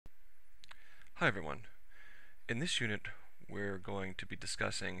Hi everyone. In this unit, we're going to be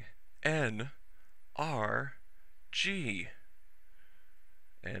discussing NRG. NRG.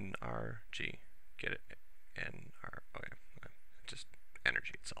 Get it? Okay. Just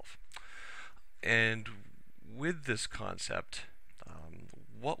energy itself. And with this concept,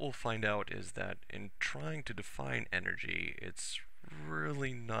 what we'll find out is that in trying to define energy, it's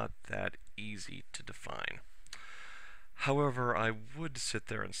really not that easy to define. However, I would sit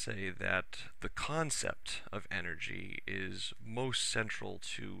there and say that the concept of energy is most central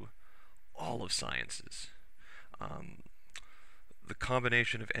to all of sciences. Um, the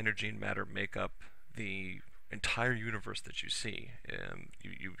combination of energy and matter make up the entire universe that you see.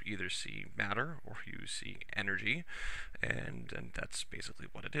 You either see matter or you see energy, and that's basically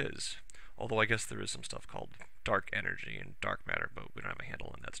what it is. Although I guess there is some stuff called dark energy and dark matter, but we don't have a handle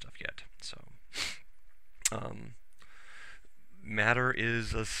on that stuff yet. Um, Matter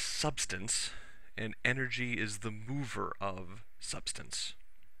is a substance, and energy is the mover of substance.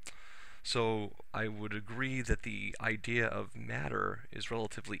 So I would agree that the idea of matter is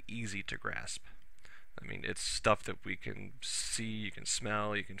relatively easy to grasp. I mean, it's stuff that we can see, you can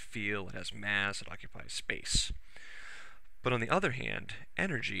smell, you can feel, it has mass, it occupies space. But on the other hand,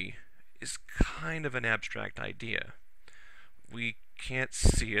 energy is kind of an abstract idea. We can't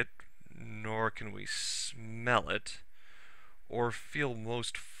see it, nor can we smell it, or feel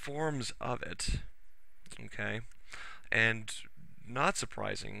most forms of it. Okay? And not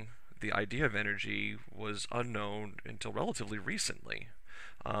surprising, the idea of energy was unknown until relatively recently.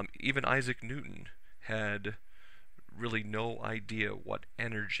 Even Isaac Newton had really no idea what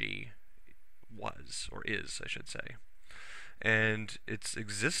energy was, or is, I should say. And its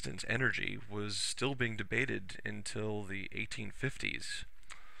existence, energy, was still being debated until the 1850s.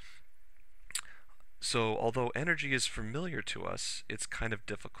 So, although energy is familiar to us, it's kind of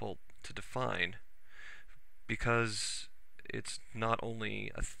difficult to define because it's not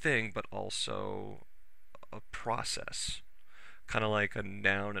only a thing but also a process, kind of like a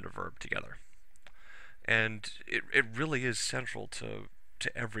noun and a verb together. And it really is central to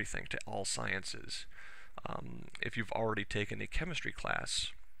everything, to all sciences. If you've already taken a chemistry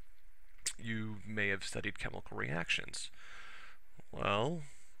class, you may have studied chemical reactions. Well,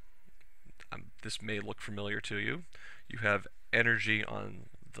 this may look familiar to you. You have energy on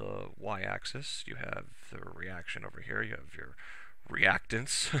the y-axis, you have the reaction over here, you have your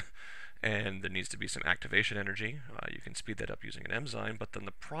reactants, and there needs to be some activation energy. You can speed that up using an enzyme, but then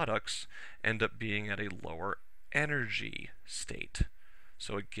the products end up being at a lower energy state.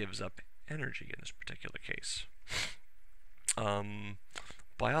 So it gives up energy in this particular case. Um,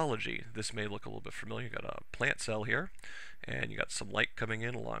 Biology, this may look a little bit familiar. You got a plant cell here, and you got some light coming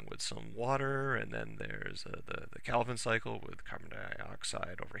in along with some water, and then there's the Calvin cycle with carbon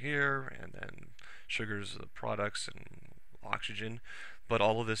dioxide over here, and then sugars, the products, and oxygen. But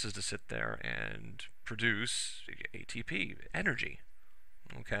all of this is to sit there and produce ATP, energy.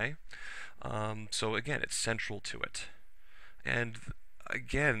 Okay? So again, it's central to it. And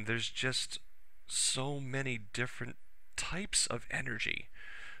again, there's just so many different types of energy.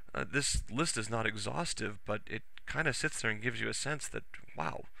 This list is not exhaustive, but it kind of sits there and gives you a sense that,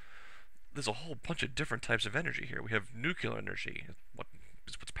 wow, there's a whole bunch of different types of energy here. We have nuclear energy,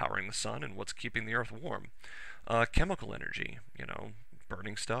 what's powering the sun and what's keeping the earth warm. Chemical energy,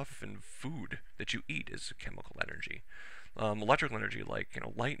 burning stuff, and food that you eat is chemical energy. Electrical energy, like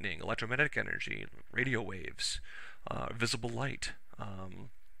lightning, electromagnetic energy, radio waves, visible light.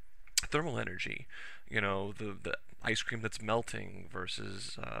 Thermal energy, the ice cream that's melting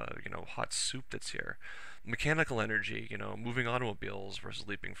versus hot soup that's here. Mechanical energy, moving automobiles versus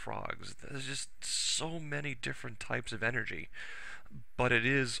leaping frogs. There's just so many different types of energy, but it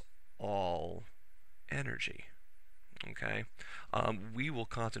is all energy. Okay, we will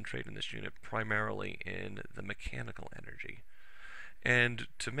concentrate in this unit primarily in the mechanical energy, and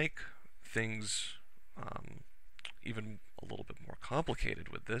to make things even a little bit more complicated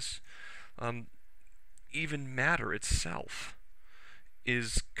with this, um, even matter itself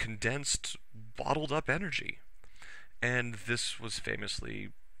is condensed, bottled up energy. And this was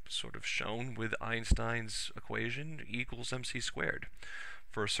famously sort of shown with Einstein's equation, E equals mc squared.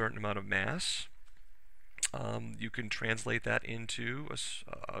 For a certain amount of mass, you can translate that into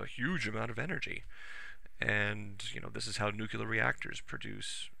a huge amount of energy. And this is how nuclear reactors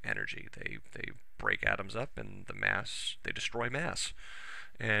produce energy. They break atoms up, and they destroy mass,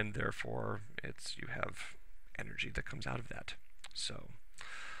 and therefore you have energy that comes out of that. So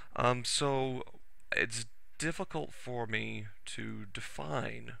it's difficult for me to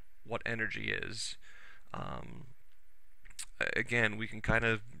define what energy is. Again, we can kind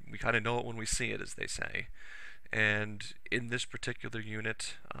of We kind of know it when we see it, as they say. And in this particular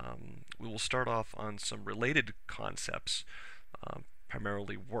unit, we will start off on some related concepts,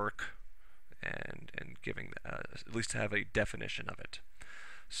 primarily work, and giving at least to have a definition of it.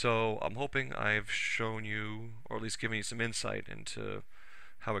 So I'm hoping I've shown you, or at least given you some insight into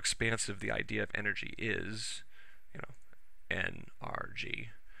how expansive the idea of energy is, you know, NRG.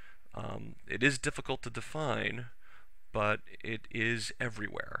 It is difficult to define, but it is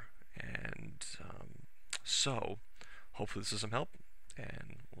everywhere. And so, hopefully this is some help,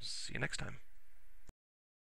 and we'll see you next time.